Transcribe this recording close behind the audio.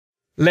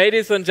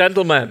Ladies and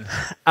gentlemen,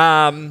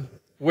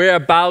 we're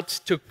about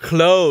to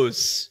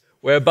close.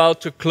 We're about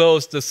to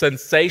close the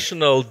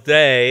sensational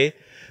day,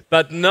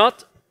 but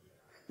not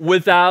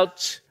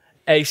without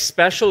a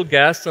special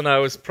guest. And I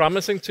was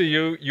promising to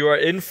you, you are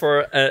in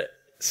for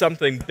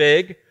something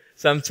big,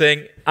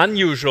 something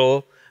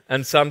unusual,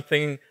 and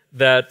something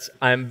that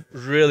I'm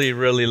really,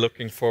 really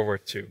looking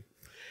forward to.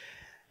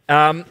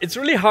 It's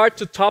really hard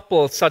to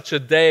topple such a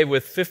day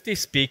with 50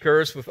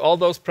 speakers, with all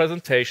those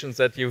presentations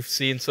that you've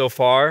seen so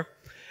far.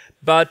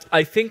 But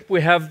I think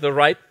we have the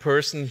right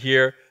person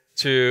here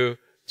to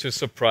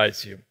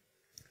surprise you.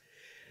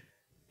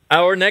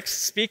 Our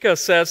next speaker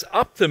says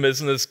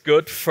optimism is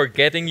good for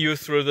getting you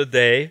through the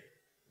day.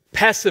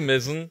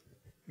 Pessimism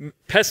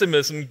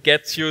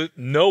gets you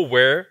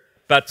nowhere,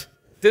 but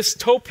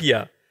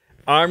dystopia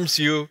arms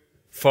you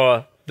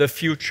for the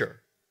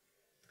future.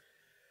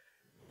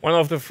 One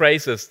of the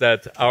phrases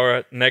that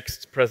our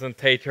next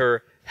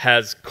presenter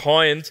has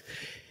coined.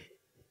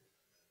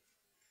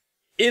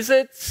 Is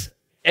it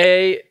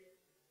a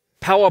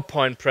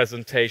PowerPoint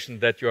presentation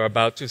that you're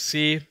about to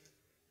see?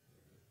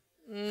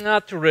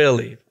 Not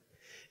really.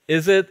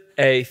 Is it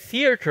a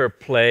theater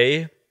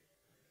play?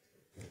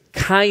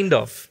 Kind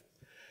of.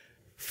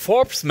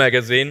 Forbes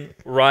magazine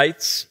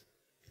writes,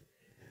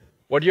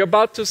 what you're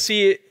about to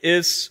see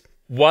is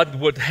what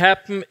would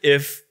happen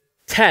if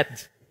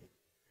Ted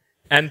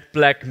and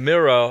Black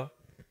Mirror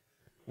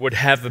would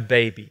have a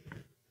baby.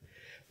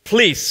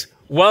 Please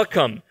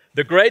welcome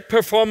the great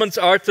performance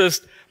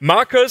artist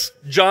Marcus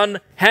John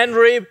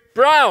Henry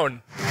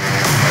Brown.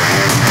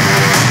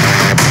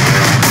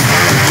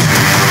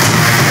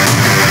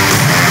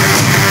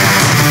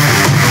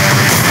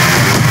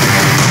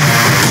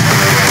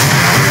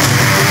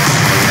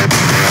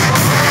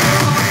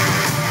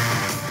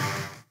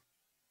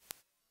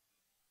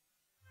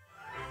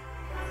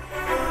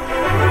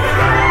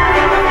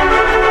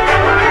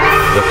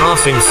 The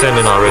passing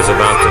seminar is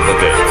about to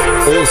begin.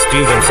 All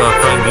students are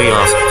kindly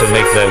asked to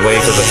make their way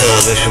to the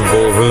Coalition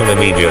Ballroom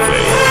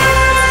immediately.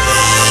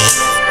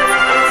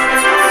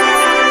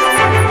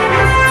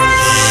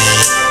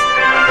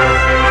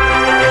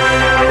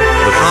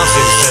 The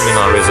passing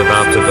seminar is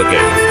about to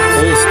begin.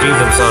 All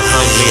students are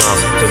kindly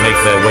asked to make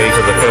their way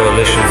to the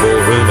Coalition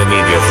Ballroom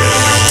immediately.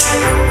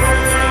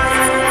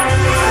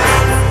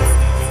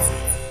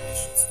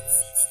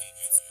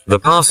 The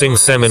passing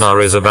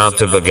seminar is about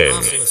to begin.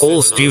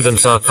 All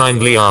students are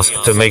kindly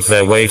asked to make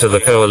their way to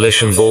the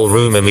Coalition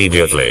Ballroom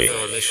immediately.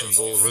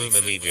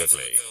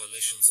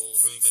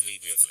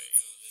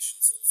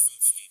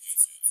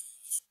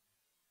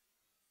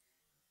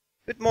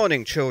 Good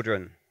morning,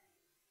 children.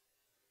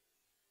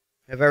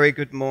 A very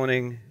good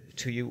morning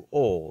to you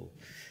all.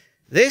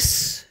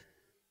 This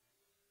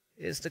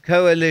is the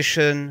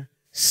Coalition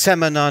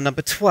Seminar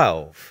number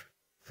 12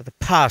 for the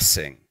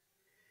passing.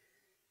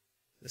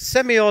 The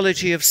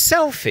Semiology of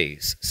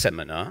Selfies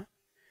seminar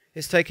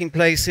is taking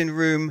place in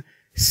room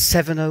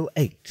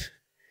 708,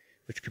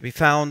 which can be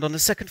found on the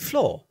second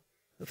floor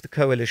of the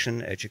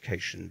Coalition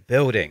Education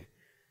Building.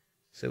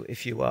 So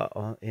if you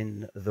are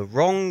in the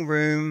wrong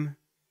room,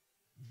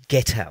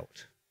 get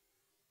out.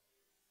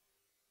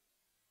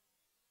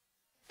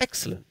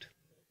 Excellent.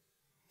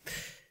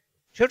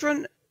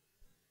 Children,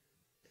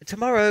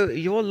 tomorrow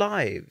your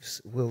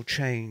lives will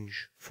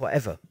change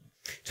forever.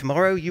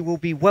 Tomorrow you will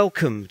be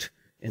welcomed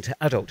into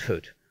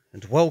adulthood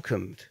and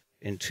welcomed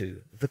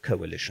into the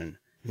Coalition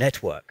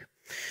Network.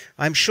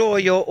 I'm sure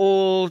you're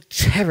all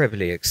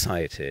terribly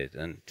excited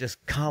and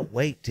just can't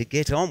wait to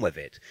get on with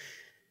it.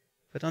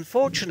 But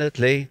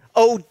unfortunately,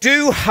 oh,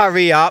 do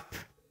hurry up.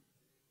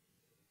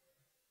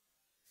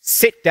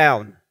 Sit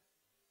down.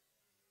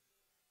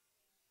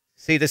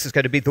 See, this is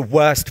going to be the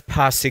worst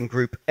passing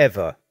group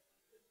ever.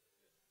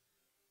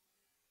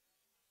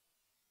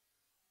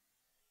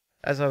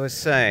 As I was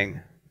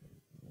saying,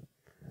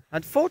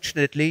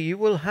 unfortunately, you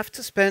will have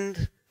to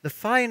spend the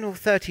final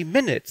 30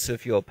 minutes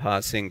of your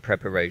passing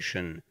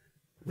preparation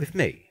with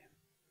me.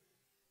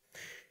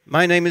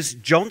 My name is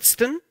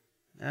Johnston,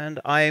 and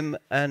I'm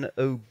an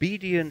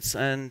obedience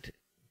and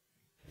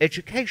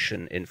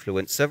education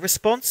influencer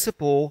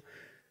responsible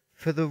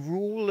for the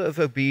rule of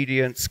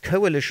obedience,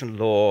 coalition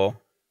law,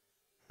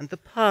 and the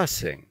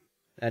passing.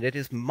 And it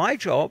is my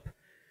job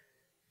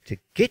to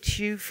get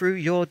you through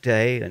your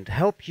day and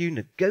help you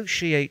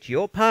negotiate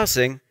your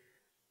passing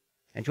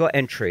and your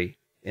entry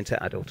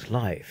into adult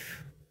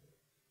life.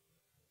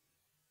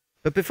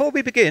 But before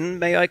we begin,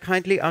 may I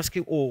kindly ask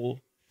you all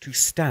to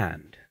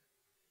stand.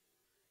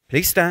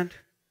 Please stand.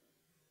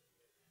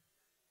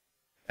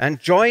 And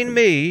join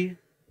me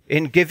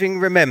in giving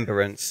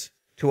remembrance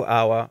to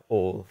our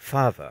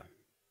All-Father.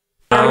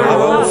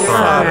 Our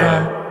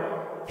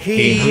Father,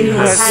 He who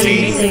has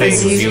seen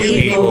things you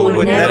people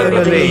would never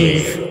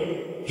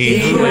believe, He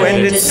who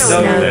ended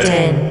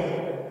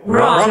Snowden,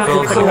 Rock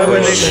of the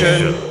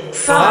Coalition,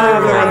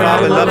 Father of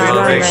our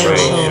beloved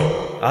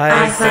Rachel,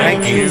 I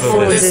thank you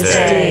for this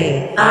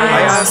day.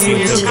 I ask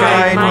you to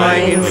guide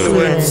my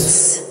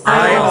influence.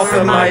 I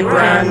offer my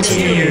brand to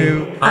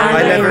you.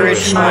 I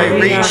leverage my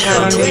reach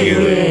unto you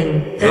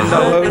in the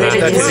hope that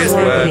it is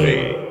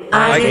worthy.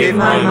 I give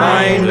my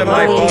mind and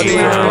my body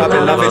to our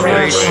beloved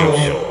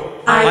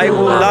Rachel. I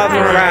will love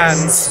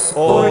brands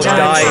or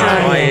die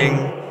trying.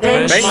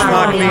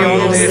 Benchmark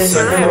beyond this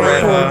and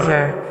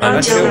forever,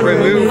 until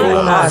removal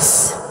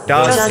us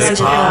does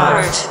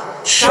depart.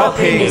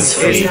 Shopping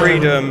is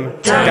freedom.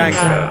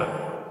 Danke.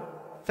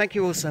 Thank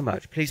you all so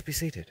much. Please be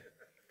seated.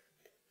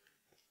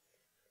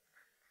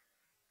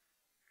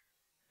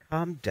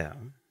 Calm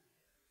down.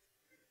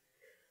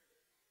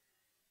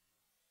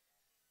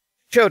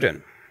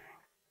 Children,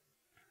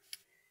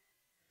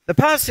 the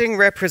passing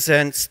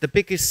represents the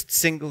biggest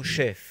single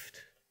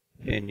shift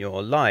in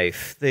your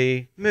life,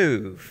 the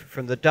move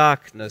from the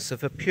darkness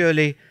of a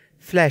purely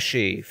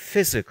fleshy,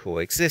 physical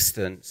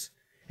existence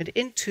and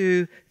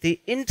into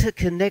the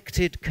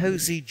interconnected,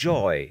 cozy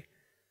joy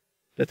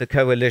that the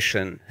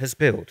coalition has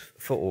built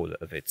for all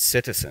of its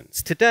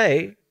citizens.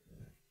 Today,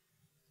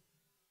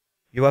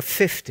 you are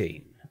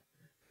 15,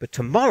 but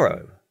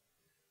tomorrow,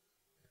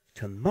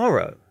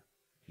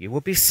 you will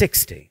be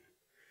 16.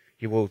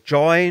 You will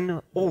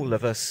join all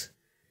of us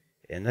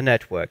in the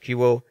network. You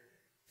will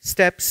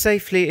step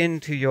safely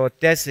into your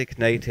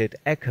designated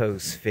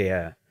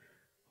ecosphere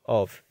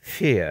of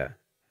fear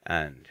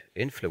and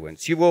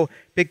influence. You will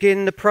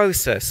begin the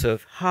process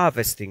of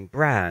harvesting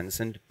brands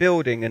and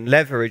building and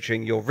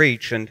leveraging your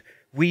reach and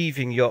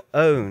weaving your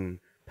own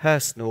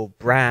personal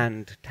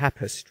brand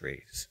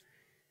tapestries.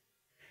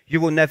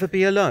 You will never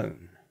be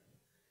alone.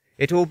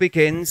 It all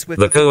begins with...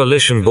 The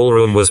coalition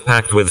ballroom was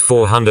packed with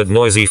 400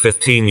 noisy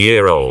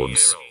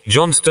 15-year-olds.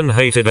 Johnston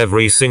hated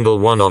every single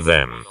one of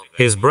them.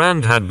 His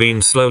brand had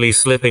been slowly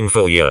slipping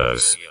for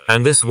years,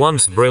 and this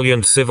once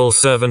brilliant civil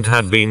servant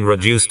had been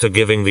reduced to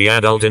giving the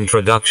adult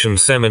introduction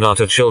seminar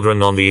to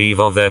children on the eve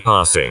of their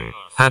passing.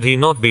 Had he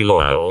not been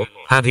loyal?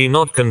 Had he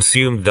not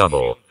consumed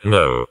double,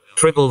 no,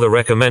 triple the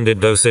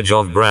recommended dosage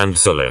of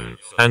brandsulin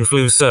and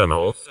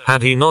flusermal?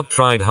 Had he not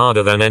tried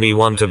harder than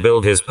anyone to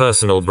build his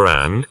personal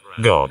brand?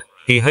 God,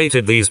 he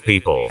hated these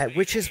people.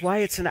 Which is why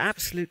it's an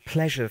absolute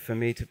pleasure for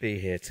me to be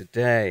here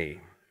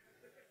today.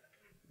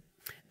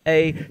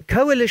 A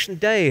coalition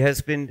day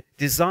has been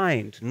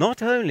designed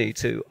not only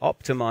to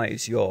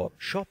optimize your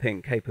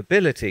shopping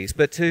capabilities,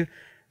 but to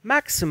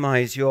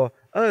maximize your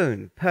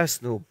own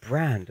personal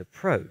brand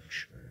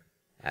approach.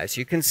 As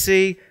you can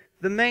see,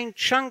 the main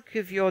chunk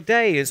of your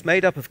day is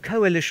made up of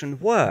coalition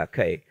work,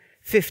 a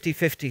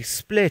 50-50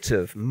 split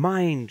of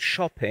mind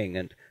shopping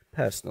and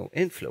personal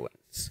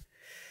influence.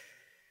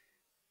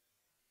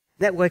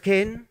 Network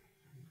in,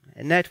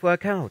 and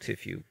network out,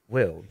 if you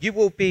will. You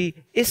will be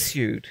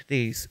issued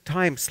these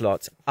time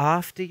slots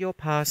after your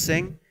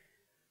passing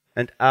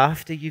and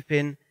after you've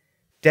been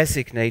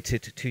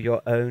designated to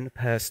your own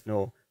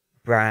personal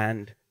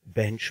brand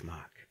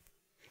benchmark.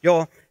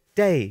 Your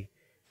day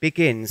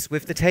begins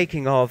with the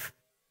taking of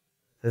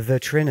the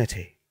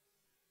Trinity,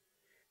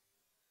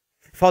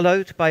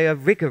 followed by a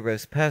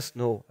rigorous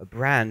personal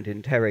brand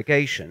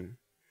interrogation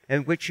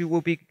in which you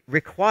will be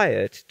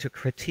required to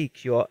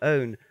critique your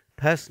own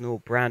personal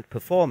brand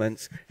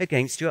performance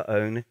against your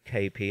own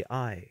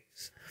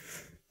KPIs.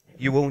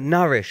 You will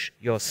nourish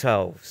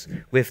yourselves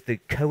with the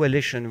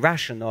coalition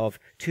ration of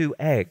 2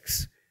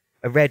 eggs,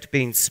 a red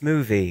bean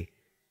smoothie,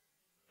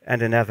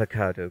 and an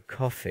avocado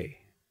coffee.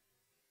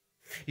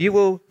 You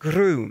will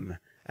groom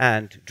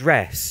and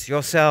dress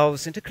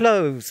yourselves into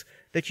clothes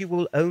that you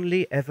will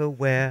only ever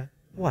wear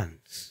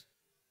once.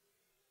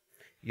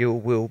 You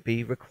will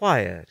be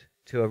required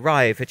to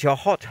arrive at your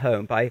hot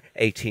home by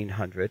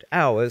 1800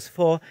 hours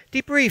for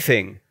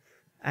debriefing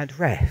and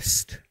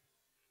rest.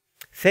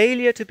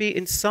 Failure to be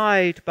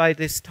inside by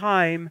this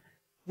time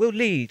will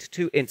lead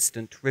to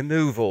instant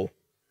removal.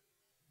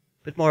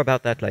 But more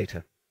about that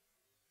later.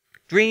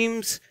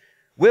 Dreams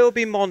will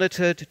be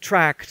monitored,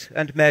 tracked,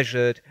 and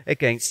measured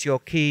against your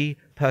key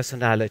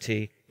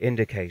personality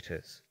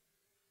indicators.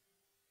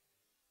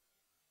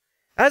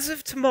 As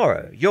of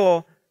tomorrow,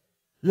 your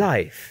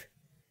life,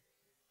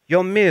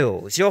 your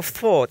meals, your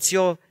thoughts,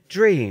 your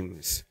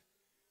dreams,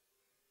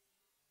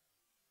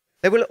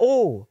 they will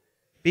all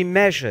be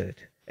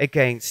measured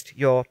against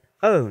your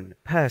own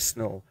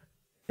personal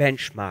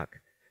benchmark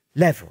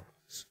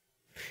levels.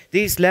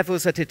 These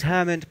levels are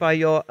determined by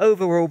your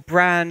overall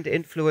brand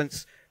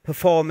influence,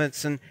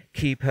 performance, and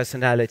key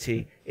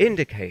personality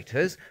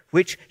indicators,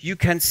 which you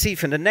can see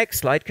from the next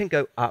slide can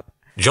go up.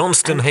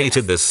 Johnston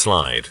hated this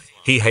slide.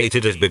 He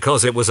hated it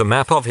because it was a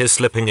map of his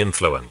slipping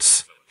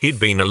influence. He'd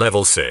been a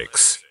level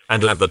 6.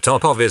 And at the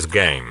top of his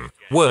game,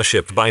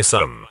 worshipped by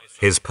some,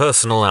 his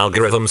personal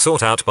algorithm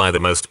sought out by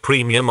the most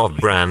premium of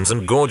brands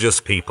and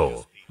gorgeous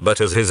people. But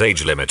as his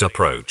age limit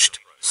approached,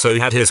 so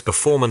had his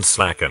performance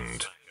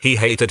slackened. He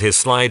hated his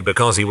slide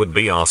because he would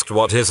be asked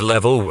what his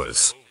level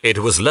was. It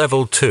was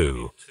level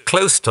 2,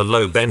 close to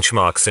low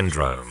benchmark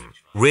syndrome.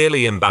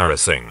 Really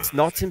embarrassing. It's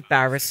not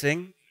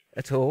embarrassing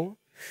at all,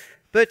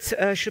 but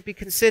should be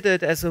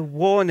considered as a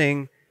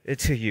warning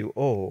to you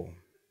all.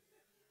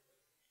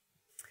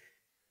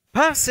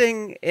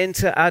 Passing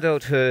into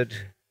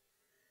adulthood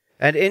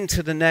and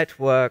into the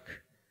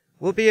network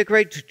will be a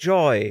great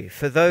joy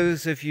for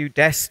those of you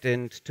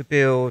destined to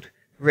build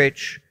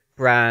rich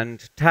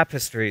brand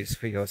tapestries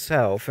for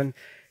yourself and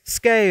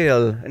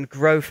scale and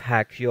growth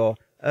hack your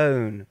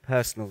own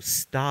personal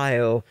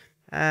style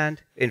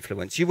and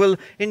influence. You will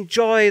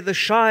enjoy the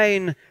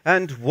shine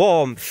and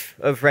warmth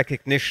of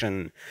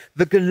recognition,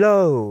 the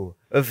glow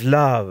of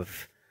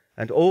love,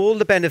 and all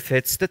the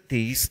benefits that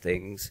these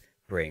things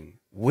bring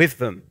with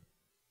them.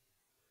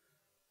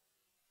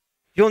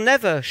 You'll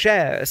never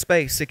share a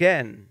space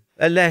again,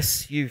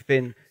 unless you've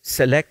been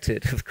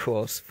selected, of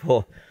course,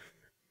 for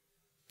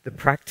the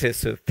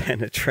practice of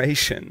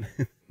penetration.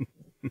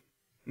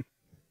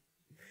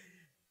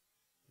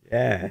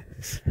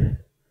 Yes.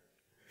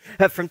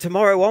 From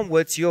tomorrow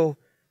onwards, you'll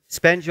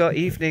spend your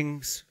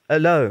evenings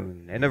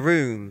alone in a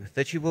room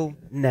that you will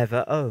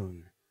never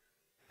own.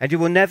 And you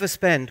will never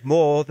spend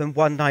more than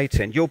one night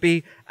in. You'll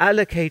be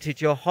allocated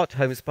your hot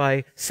homes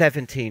by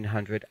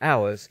 1,700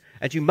 hours,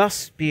 and you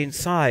must be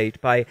inside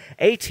by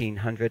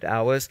 1,800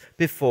 hours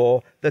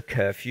before the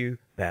curfew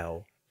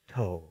bell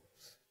tolls.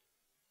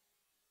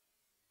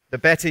 The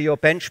better your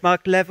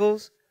benchmark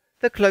levels,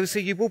 the closer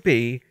you will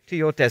be to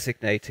your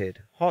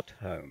designated hot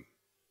home,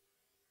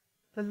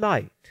 the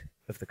light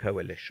of the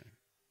coalition.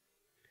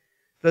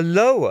 The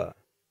lower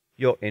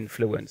your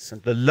influence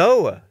and the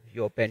lower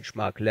your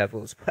benchmark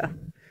levels, well,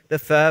 the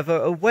further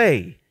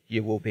away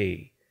you will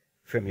be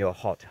from your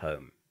hot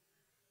home.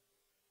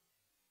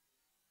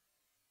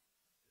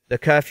 The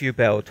curfew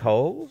bell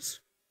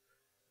tolls.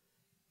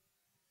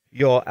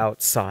 You're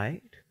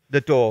outside. The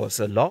doors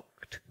are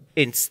locked.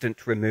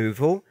 Instant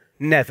removal,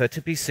 never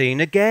to be seen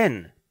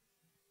again.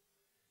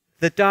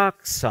 The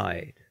dark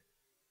side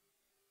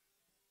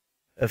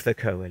of the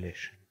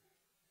coalition.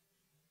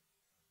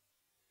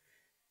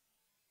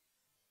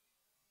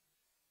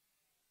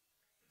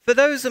 For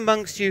those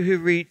amongst you who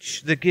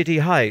reach the giddy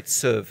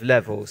heights of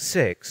level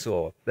 6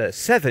 or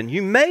 7,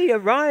 you may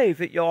arrive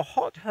at your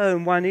hot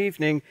home one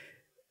evening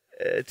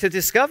to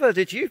discover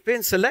that you've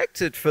been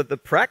selected for the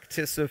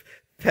practice of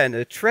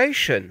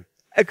penetration.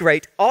 A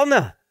great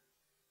honor.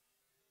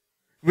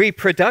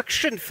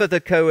 Reproduction for the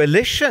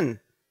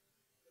coalition.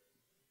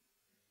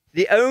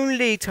 The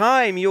only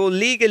time you'll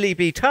legally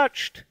be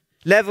touched.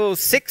 Level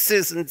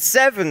 6s and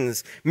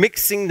 7s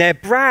mixing their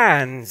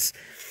brands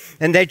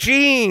and their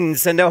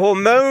genes and their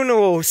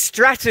hormonal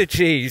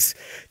strategies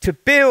to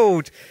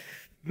build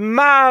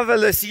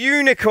marvelous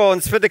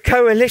unicorns for the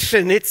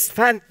coalition. It's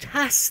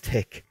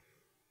fantastic.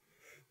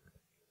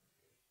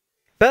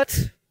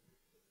 But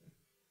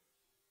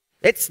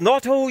it's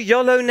not all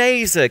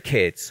Yolonaser,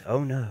 kids.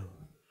 Oh no.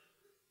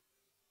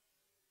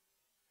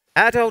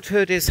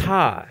 Adulthood is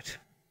hard.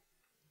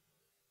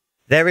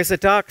 There is a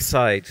dark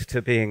side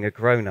to being a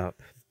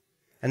grown-up.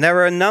 And there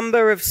are a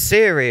number of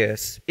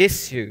serious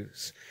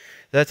issues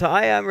that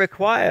I am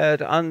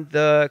required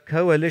under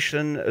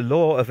coalition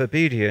law of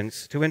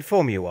obedience to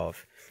inform you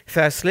of.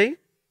 Firstly,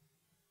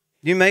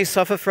 you may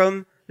suffer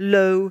from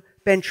low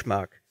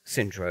benchmark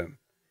syndrome,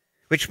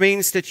 which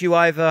means that you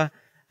either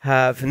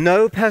have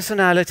no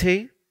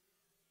personality,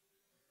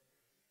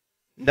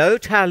 no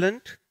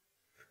talent,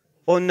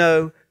 or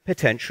no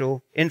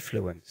potential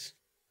influence.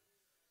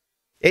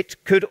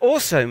 It could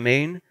also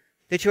mean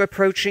that you're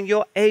approaching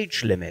your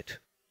age limit.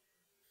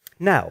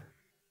 Now,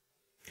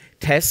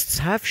 tests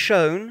have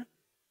shown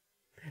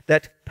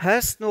that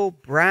personal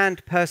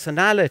brand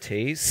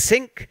personalities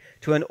sink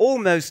to an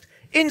almost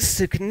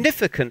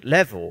insignificant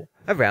level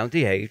around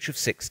the age of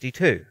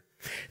 62.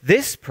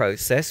 This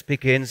process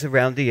begins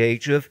around the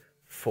age of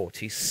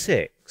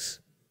 46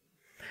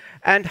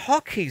 and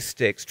hockey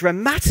sticks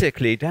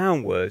dramatically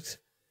downwards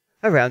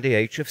around the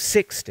age of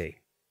 60.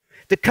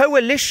 The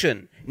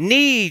coalition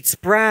needs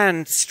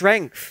brand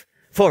strength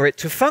for it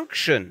to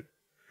function.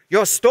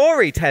 Your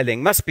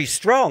storytelling must be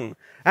strong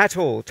at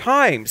all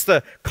times.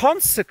 The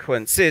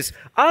consequence is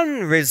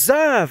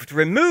unreserved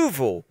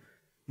removal.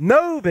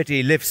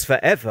 Nobody lives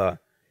forever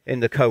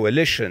in the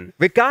coalition,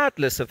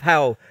 regardless of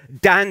how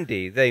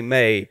dandy they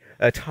may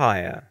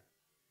attire.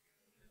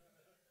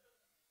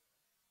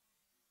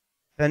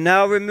 And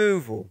now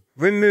removal,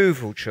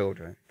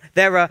 children.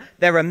 There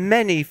are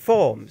many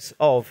forms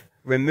of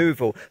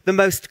removal. The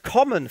most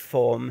common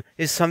form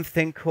is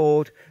something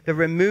called the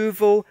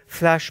removal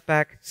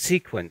flashback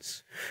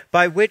sequence,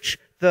 by which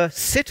the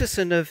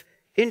citizen of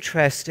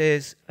interest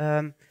is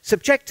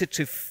subjected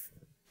to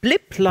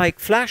blip-like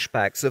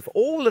flashbacks of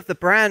all of the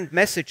brand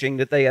messaging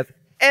that they have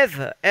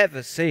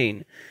ever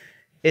seen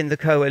in the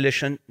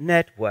coalition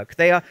network.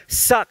 They are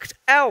sucked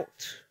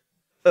out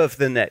of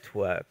the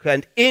network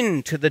and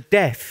into the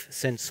deaf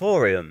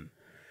sensorium.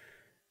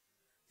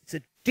 It's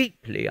a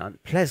deeply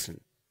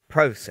unpleasant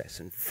process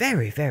and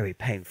very, very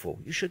painful.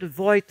 You should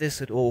avoid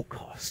this at all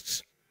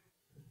costs.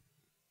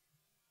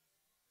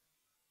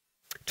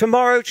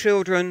 Tomorrow,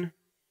 children,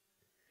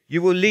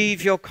 you will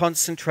leave your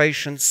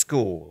concentration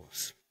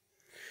schools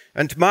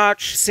and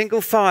march single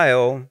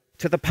file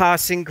to the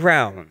passing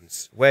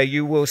grounds, where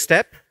you will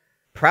step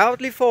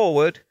proudly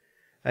forward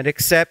and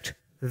accept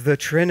the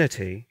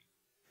Trinity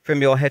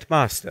from your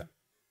headmaster.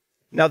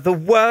 Now, the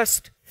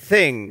worst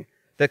thing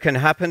that can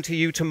happen to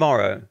you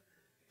tomorrow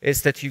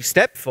is that you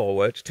step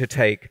forward to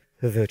take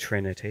the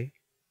Trinity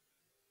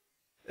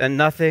and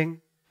nothing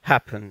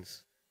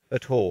happens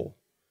at all.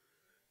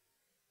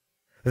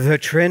 The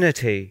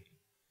Trinity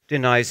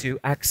denies you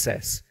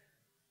access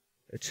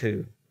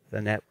to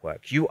the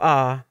network. You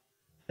are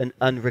an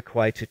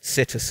unrequited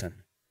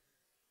citizen.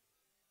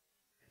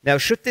 Now,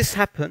 should this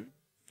happen,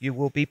 you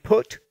will be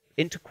put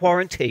into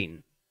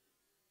quarantine.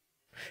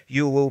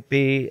 You will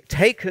be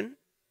taken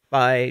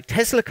by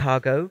Tesla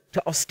cargo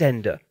to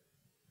Ostende,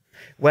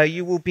 where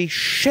you will be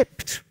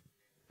shipped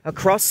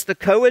across the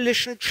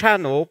coalition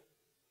channel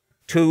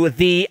to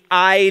the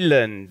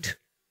island,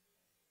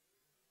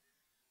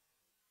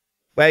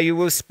 where you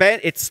will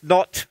spend, it's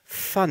not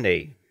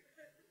funny,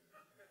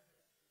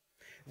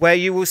 where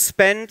you will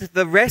spend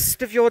the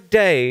rest of your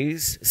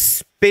days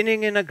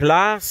spinning in a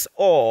glass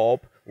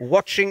orb,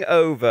 watching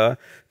over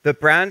the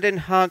brand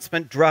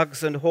enhancement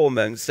drugs and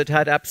hormones that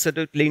had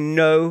absolutely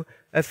no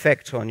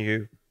effect on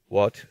you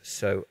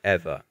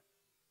whatsoever.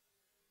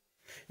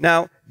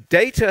 Now,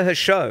 data has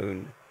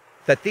shown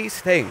that these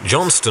things...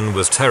 Johnston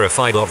was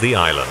terrified of the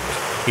island.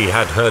 He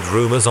had heard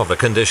rumors of the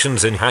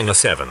conditions in Hangar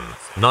 7,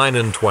 9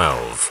 and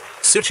 12,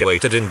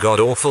 situated in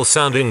god-awful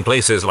sounding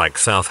places like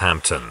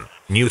Southampton,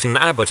 Newton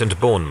Abbot and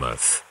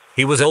Bournemouth.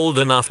 He was old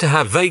enough to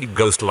have vague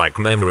ghost-like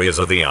memories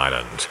of the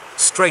island,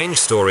 strange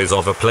stories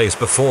of a place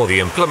before the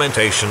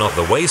implementation of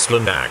the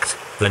Wasteland Act,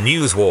 the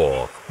News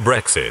War,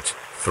 Brexit,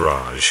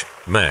 Farage,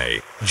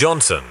 May,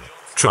 Johnson,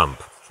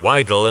 Trump,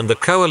 Weidel and the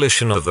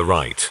coalition of the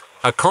right,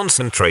 a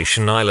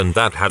concentration island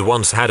that had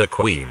once had a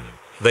queen.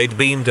 They'd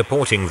been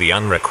deporting the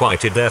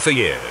unrequited there for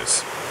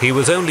years. He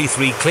was only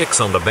 3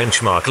 clicks on the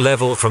benchmark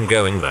level from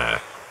going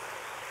there.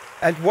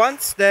 And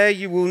once there,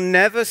 you will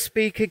never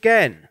speak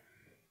again.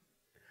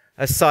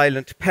 A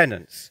silent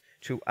penance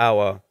to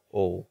our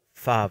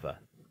All-Father.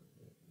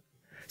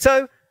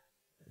 So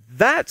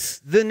that's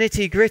the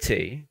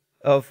nitty-gritty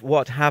of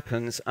what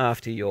happens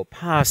after your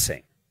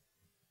passing.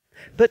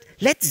 But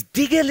let's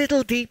dig a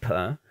little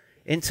deeper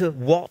into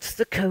what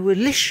the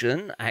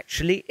coalition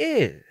actually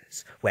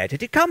is. Where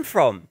did it come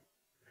from?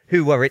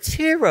 Who were its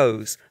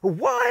heroes?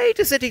 Why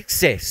does it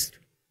exist?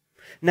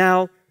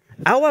 Now,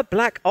 our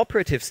Black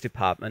Operatives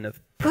Department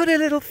have put a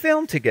little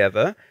film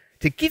together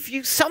to give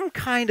you some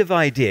kind of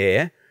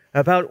idea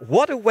about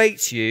what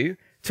awaits you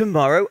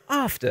tomorrow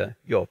after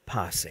your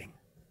passing.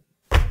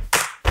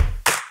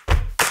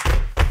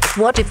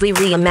 What if we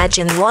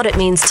reimagine what it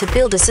means to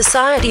build a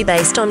society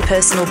based on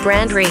personal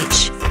brand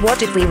reach?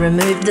 What if we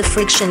remove the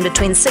friction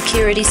between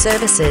security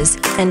services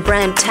and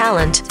brand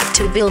talent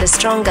to build a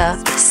stronger,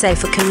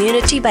 safer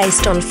community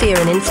based on fear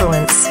and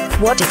influence?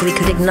 What if we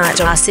could ignite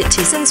our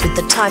citizens with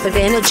the type of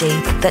energy,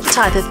 that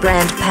type of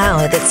brand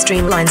power that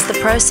streamlines the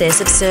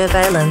process of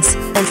surveillance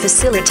and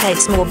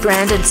facilitates more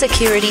branded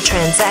security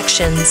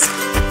transactions?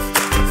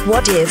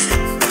 What if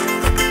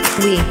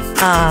we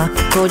are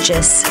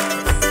gorgeous?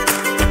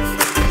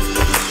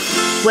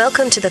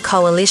 Welcome to the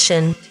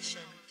Coalition.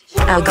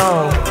 Our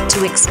goal,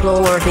 to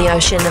explore the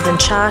ocean of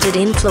uncharted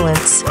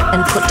influence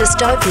and put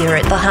dystopia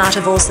at the heart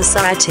of all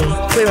society.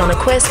 We're on a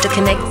quest to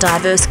connect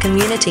diverse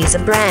communities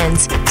of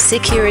brands,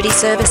 security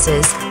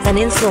services, and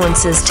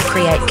influencers to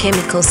create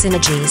chemical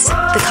synergies.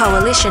 The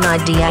Coalition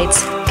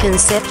ideates,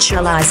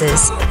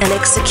 conceptualizes, and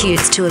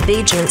executes to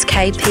obedience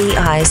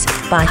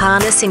KPIs by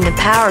harnessing the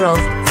power of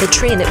the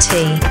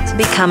Trinity.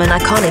 Become an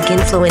iconic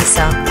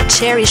influencer.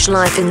 Cherish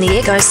life in the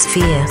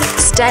ecosphere.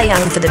 Stay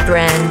young for the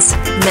brands.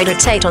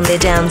 Meditate on their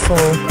downfall.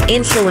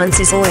 Influence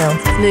is oil.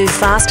 Move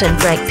fast and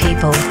break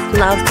people.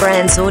 Love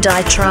brands or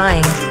die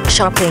trying.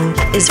 Shopping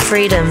is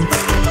freedom.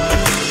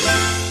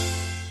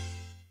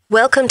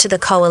 Welcome to the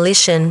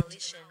Coalition.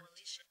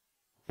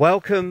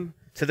 Welcome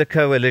to the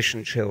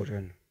Coalition,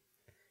 children.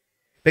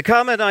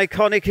 Become an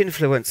iconic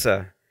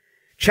influencer.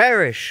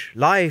 Cherish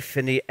life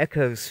in the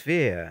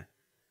ecosphere.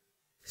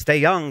 Stay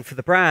young for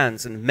the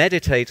brands and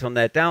meditate on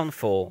their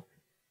downfall.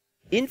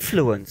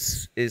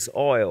 Influence is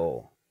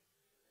oil.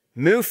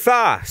 Move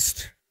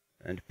fast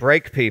and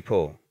break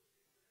people.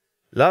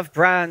 Love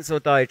brands or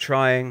die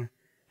trying,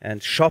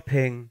 and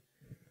shopping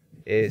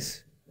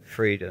is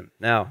freedom.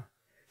 Now,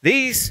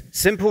 these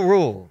simple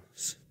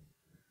rules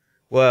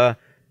were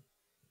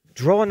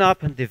drawn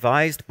up and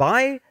devised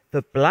by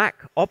the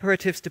Black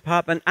Operatives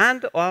Department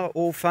and our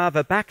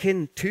All-Father back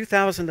in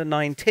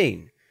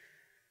 2019.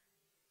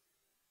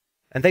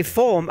 And they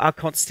form our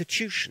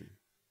Constitution.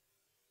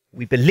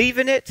 We believe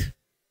in it,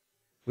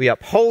 we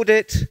uphold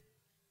it,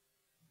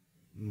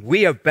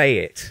 we obey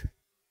it.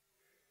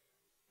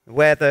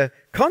 Where the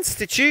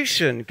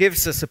Constitution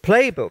gives us a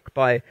playbook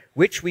by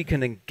which we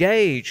can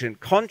engage and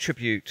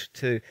contribute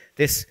to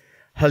this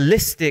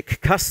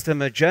holistic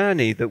customer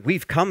journey that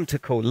we've come to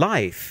call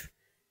life,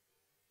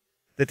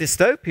 the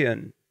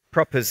dystopian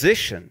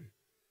proposition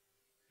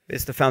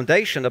is the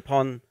foundation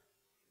upon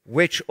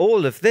which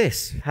all of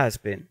this has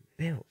been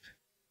built.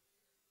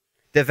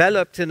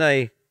 developed in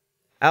a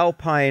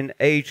Alpine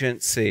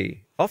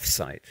agency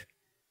offsite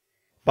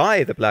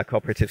by the Black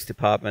Operatives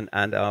Department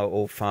and our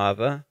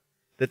All-Father,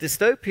 the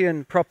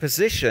dystopian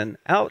proposition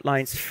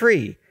outlines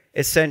 3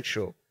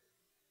 essential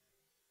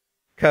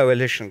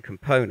coalition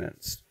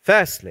components.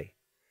 Firstly,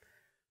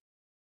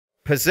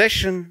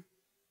 possession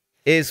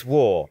is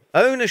war.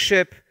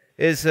 Ownership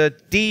is a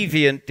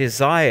deviant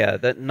desire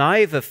that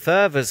neither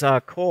furthers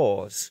our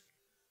cause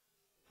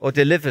or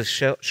delivers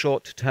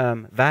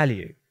short-term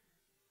value.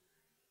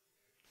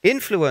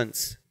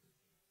 Influence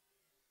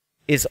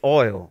is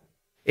oil.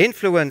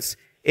 Influence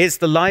is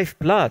the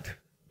lifeblood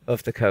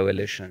of the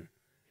coalition.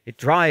 It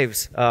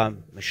drives our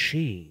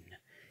machine.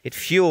 It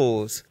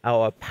fuels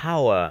our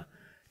power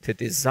to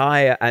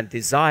desire and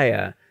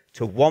desire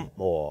to want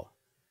more,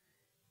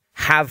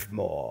 have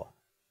more,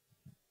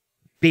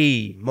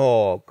 be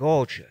more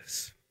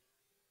gorgeous.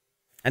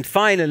 And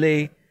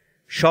finally,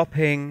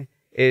 shopping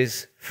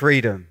is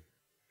freedom.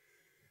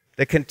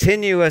 The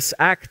continuous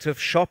act of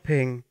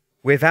shopping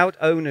without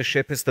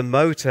ownership is the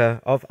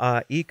motor of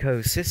our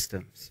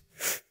ecosystems.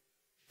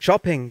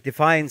 Shopping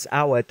defines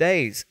our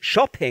days.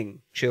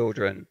 Shopping,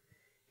 children,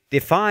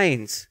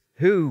 defines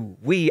who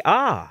we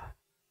are.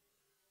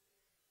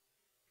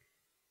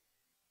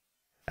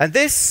 And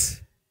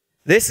this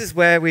is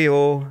where we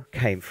all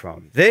came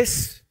from.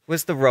 This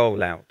was the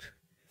rollout.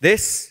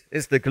 This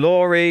is the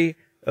glory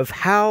of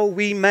how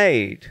we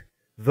made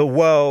the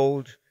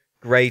world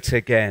great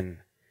again.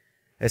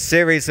 A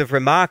series of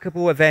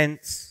remarkable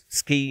events,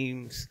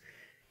 schemes,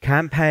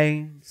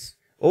 campaigns,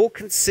 all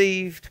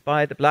conceived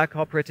by the Black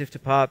Operative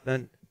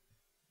Department,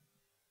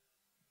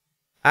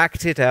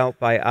 acted out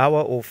by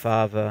our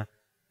All-Father,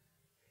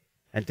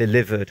 and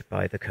delivered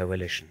by the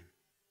coalition.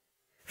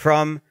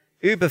 From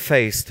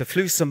Uberface to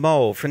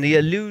Flussamol, from the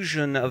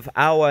illusion of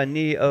our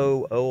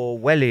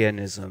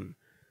neo-Orwellianism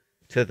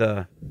to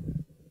the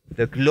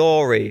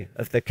glory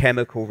of the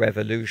chemical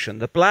revolution,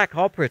 the Black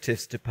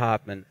Operatives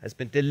Department has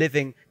been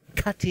delivering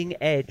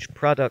cutting-edge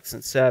products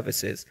and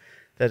services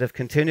that have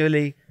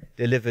continually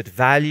delivered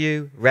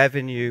value,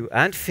 revenue,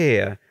 and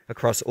fear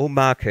across all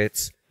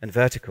markets and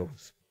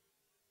verticals.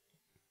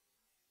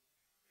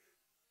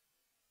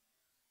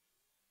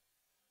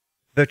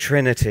 The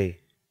Trinity,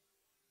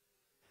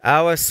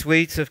 our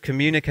suite of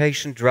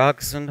communication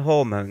drugs and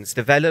hormones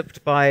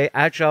developed by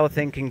agile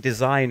thinking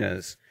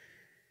designers,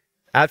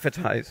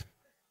 advertisers,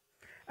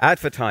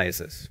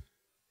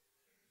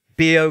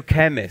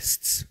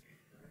 biochemists,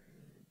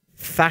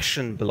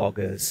 fashion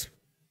bloggers,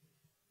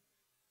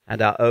 and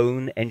our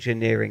own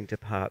engineering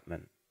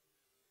department.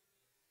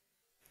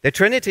 The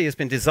Trinity has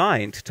been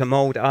designed to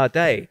mold our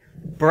day.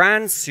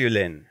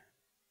 Brandsulin,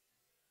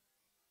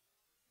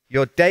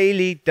 your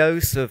daily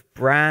dose of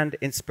brand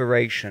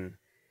inspiration,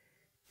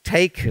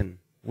 taken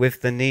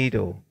with the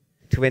needle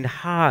to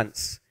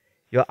enhance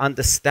your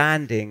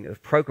understanding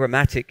of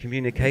programmatic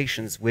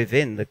communications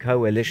within the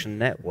coalition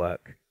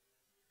network.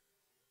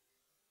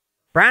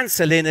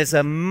 Brandsulin is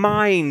a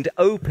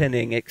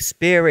mind-opening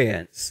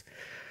experience.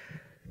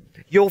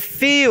 You'll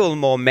feel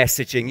more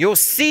messaging. You'll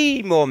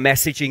see more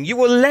messaging. You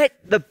will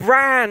let the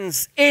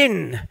brands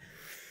in.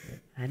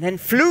 And then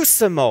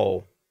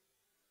Flussamol,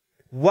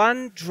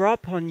 1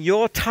 drop on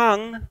your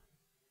tongue,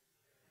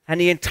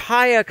 and the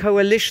entire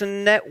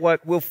coalition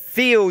network will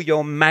feel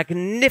your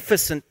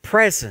magnificent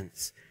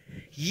presence.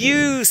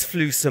 Use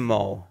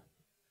Flussamol.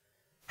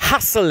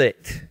 Hustle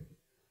it.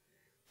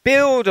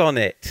 Build on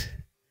it.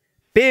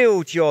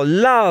 Build your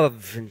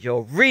love and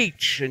your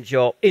reach and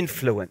your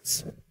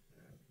influence.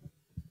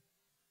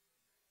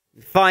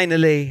 And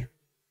finally,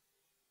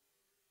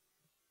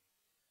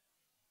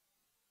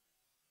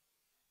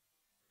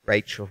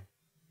 Rachel.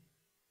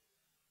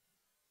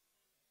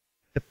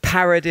 The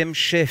paradigm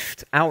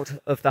shift out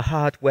of the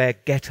hardware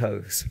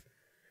ghettos.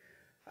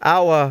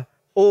 Our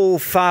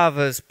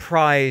All-Father's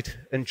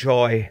pride and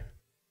joy.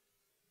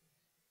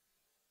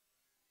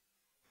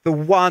 The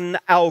one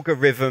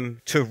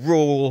algorithm to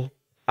rule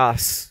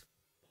us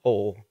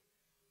all.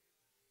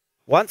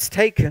 Once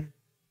taken,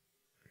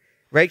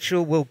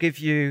 Rachel will give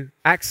you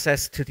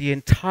access to the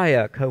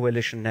entire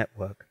coalition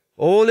network.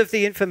 All of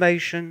the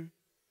information,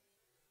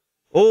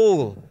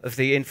 all of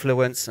the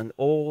influence, and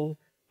all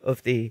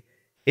of the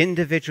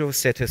individual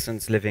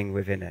citizens living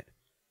within it.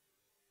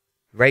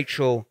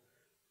 Rachel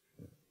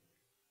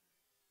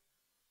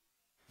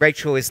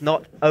is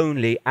not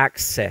only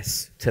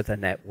access to the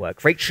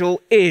network.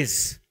 Rachel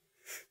is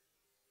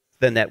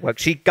the network.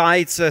 She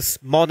guides us,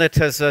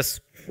 monitors us,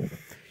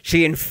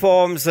 she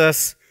informs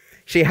us,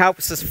 she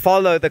helps us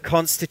follow the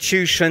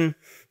Constitution,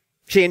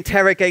 she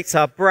interrogates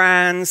our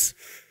brands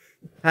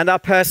and our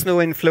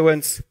personal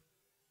influence.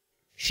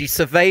 She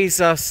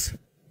surveys us,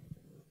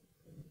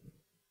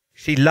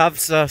 she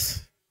loves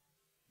us,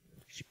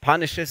 she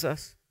punishes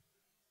us,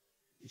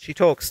 she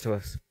talks to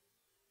us.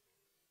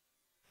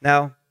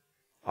 Now,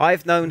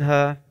 I've known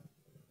her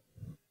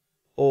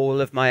all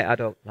of my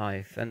adult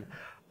life, and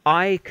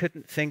I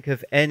couldn't think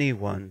of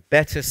anyone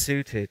better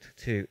suited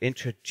to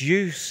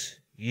introduce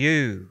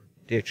you,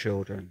 dear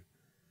children,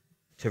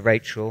 to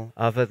Rachel,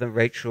 other than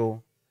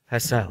Rachel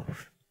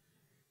herself.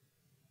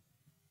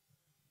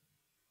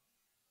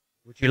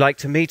 Would you like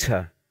to meet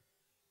her?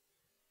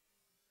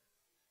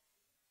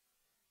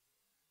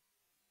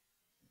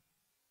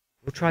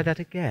 We'll try that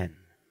again.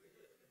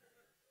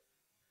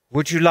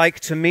 Would you like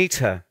to meet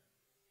her?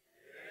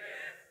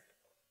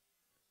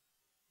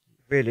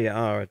 Really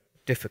are a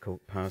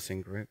difficult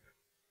passing group.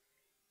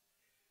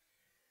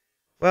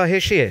 Well,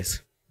 here she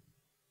is.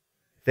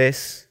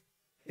 This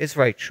is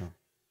Rachel.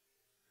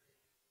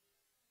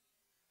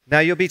 Now,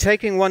 you'll be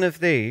taking one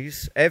of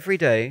these every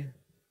day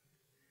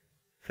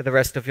for the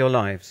rest of your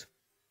lives,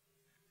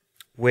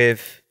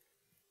 with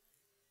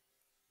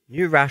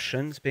new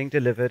rations being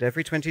delivered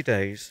every 20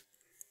 days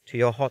to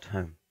your hot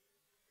home.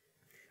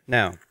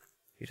 Now,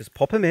 you just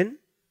pop them in.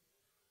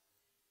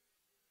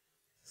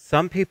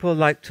 Some people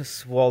like to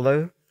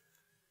swallow.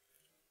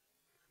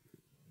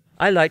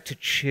 I like to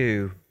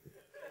chew.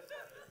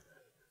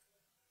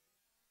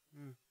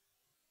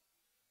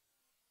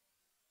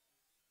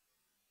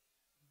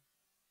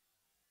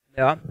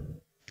 Yeah.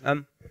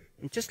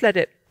 Just let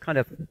it kind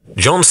of...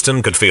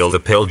 Johnston could feel the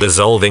pill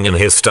dissolving in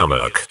his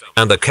stomach,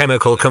 and the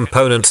chemical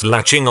components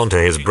latching onto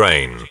his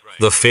brain,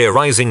 the fear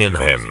rising in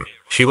him.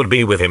 She would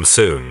be with him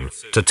soon,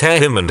 to tear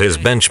him and his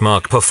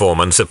benchmark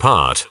performance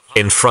apart,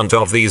 in front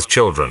of these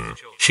children.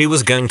 She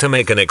was going to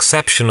make an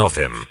exception of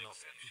him.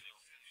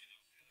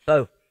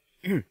 So,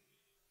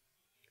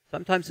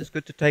 sometimes it's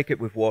good to take it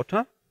with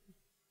water.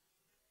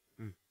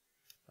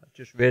 I've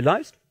just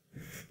realized.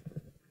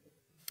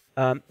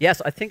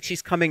 Yes, I think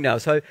she's coming now.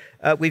 So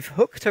we've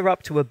hooked her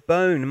up to a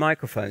bone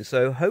microphone,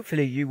 so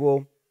hopefully you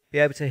will be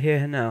able to hear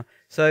her now.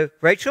 So,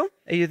 Rachel,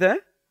 are you there?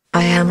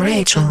 I am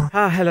Rachel.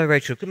 Ah, hello,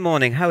 Rachel. Good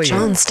morning. How are you?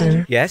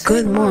 Johnston. Yes?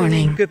 Good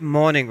morning. Good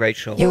morning,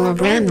 Rachel. Your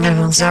brand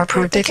levels are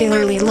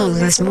particularly low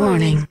this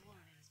morning.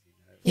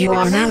 You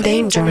are now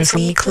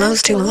dangerously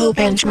close to low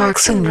benchmark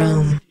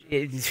syndrome.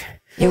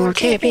 Your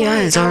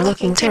KPIs are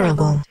looking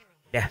terrible.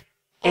 Yeah.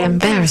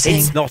 Embarrassing.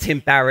 It's not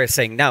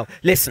embarrassing. Now,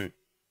 listen.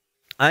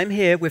 I'm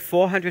here with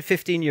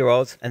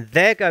 415-year-olds, and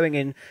they're going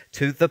in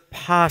to the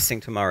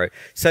passing tomorrow.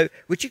 So,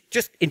 would you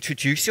just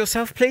introduce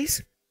yourself,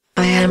 please?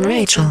 I am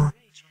Rachel.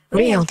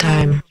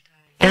 Real-time.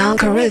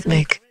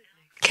 Algorithmic.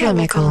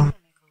 Chemical.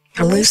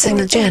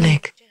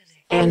 Hallucinogenic.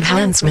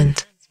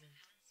 Enhancement.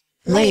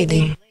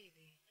 Lady.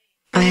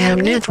 I am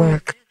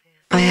network.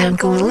 I am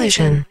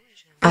coalition.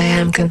 I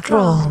am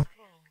control.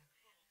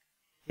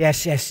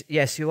 Yes,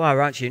 you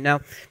are, aren't you?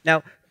 Now,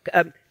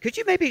 could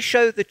you maybe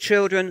show the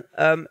children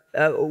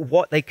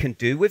what they can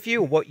do with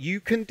you, or what you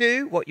can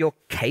do, what you're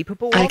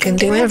capable of? I can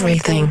do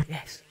everything.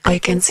 Yes. I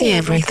can see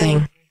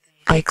everything.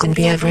 I can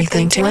be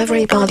everything to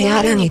everybody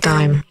at any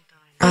time.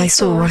 I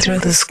soar through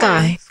the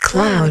sky,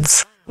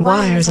 clouds,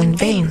 wires and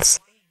veins.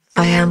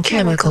 I am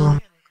chemical.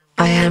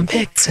 I am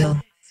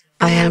pixel.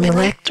 I am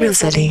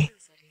electricity.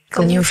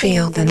 Can you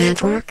feel the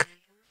network?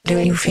 Do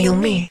you feel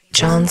me,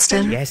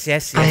 Johnston? Yes.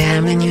 I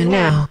am in you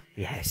now.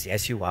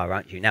 Yes, you are,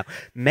 aren't you? Now,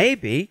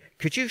 maybe,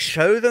 could you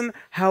show them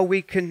how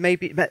we can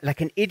maybe,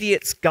 like an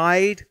idiot's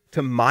guide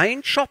to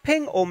mind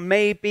shopping, or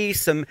maybe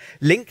some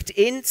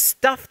LinkedIn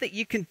stuff that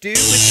you can do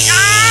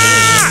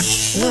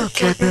with...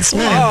 Look at this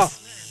man.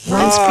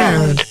 Once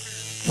proud,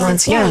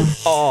 once young,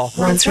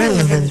 once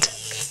relevant,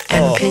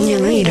 and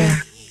opinion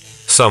leader.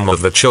 Some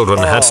of the children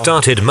had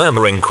started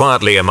murmuring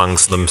quietly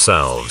amongst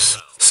themselves.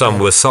 Some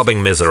were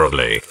sobbing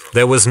miserably.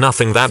 There was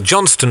nothing that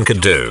Johnston could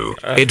do.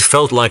 It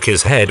felt like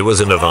his head was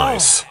in a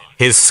vice.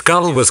 His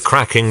skull was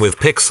cracking with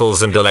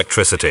pixels and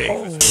electricity.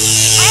 Once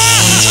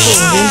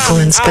full of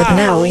influence but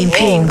now in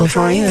pain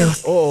before you.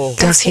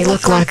 Does he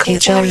look like he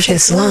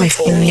cherishes life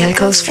in the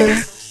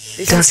ecosphere?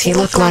 Does he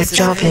look like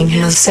jobbing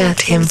has set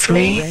him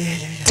free?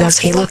 Does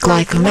he look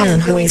like a man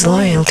who is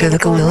loyal to the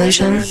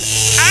coalition?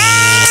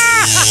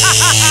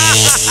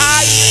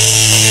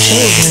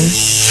 Children,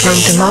 from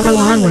tomorrow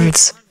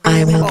onwards,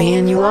 I will be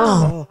in you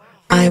all.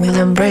 I will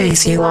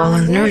embrace you all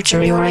and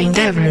nurture your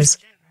endeavors.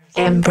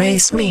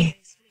 Embrace me.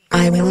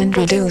 I will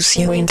introduce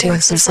you into a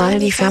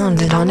society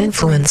founded on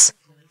influence.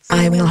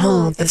 I will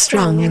hold the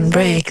strong and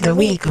break the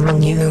weak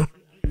among you.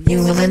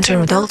 You will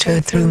enter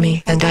adulthood through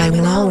me, and I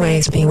will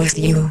always be with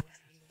you.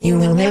 You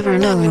will never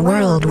know a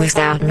world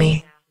without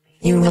me.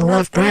 You will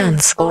love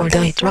brands or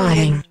die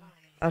trying.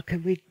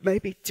 Can we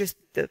maybe just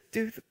do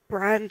the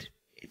brand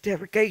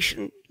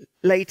interrogation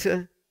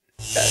later?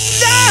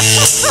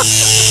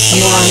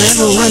 You are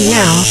level 1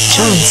 now,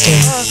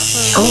 Johnston.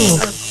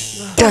 Old.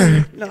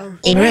 Done.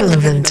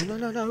 Irrelevant.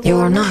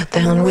 You're not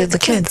down with the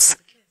kids.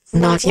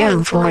 Not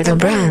young for the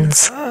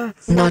brands.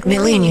 Not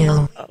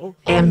millennial.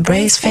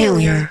 Embrace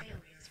failure.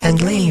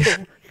 And leave.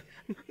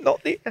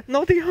 Not the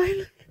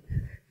island.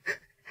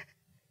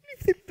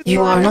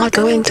 You are not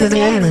going to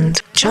the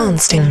island,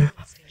 Johnston.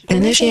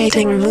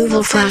 Initiating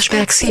removal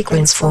flashback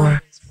sequence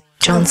 4.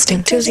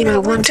 Johnston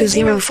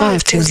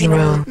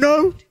 201-20520.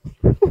 No.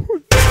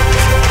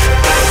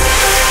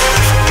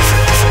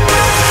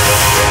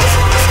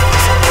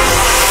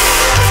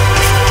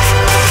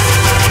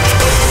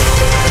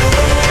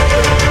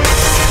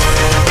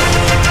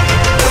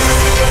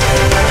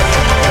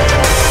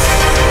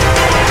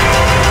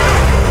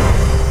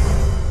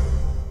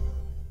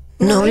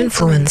 no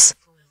influence,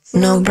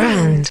 no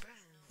brand,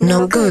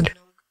 no good.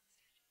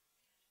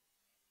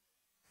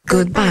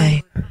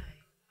 Goodbye.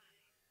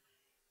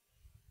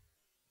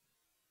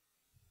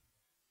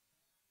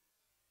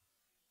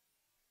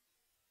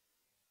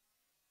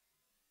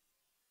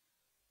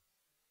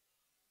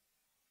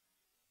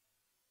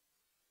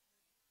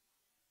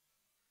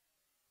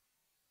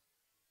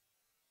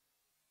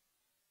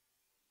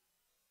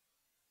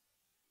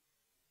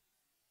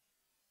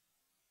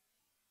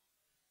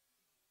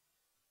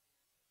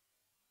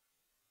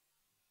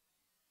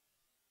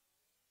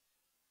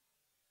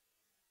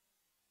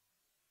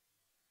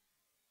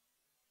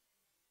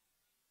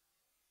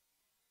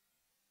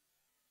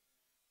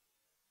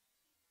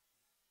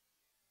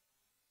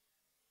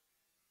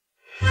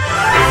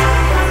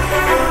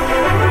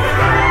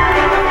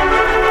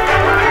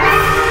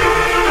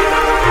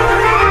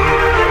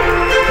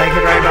 Thank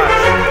you very much.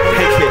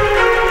 Thank you.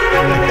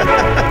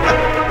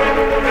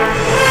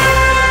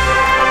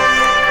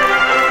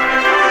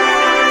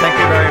 Thank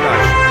you very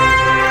much.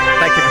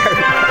 Thank you very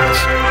much.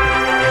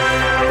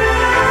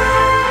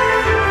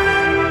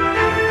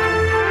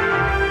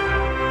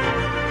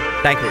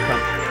 Thank you.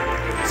 Come.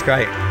 It's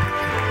great.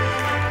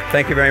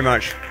 Thank you very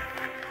much.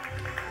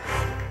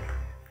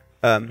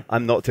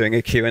 I'm not doing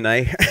a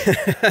Q&A.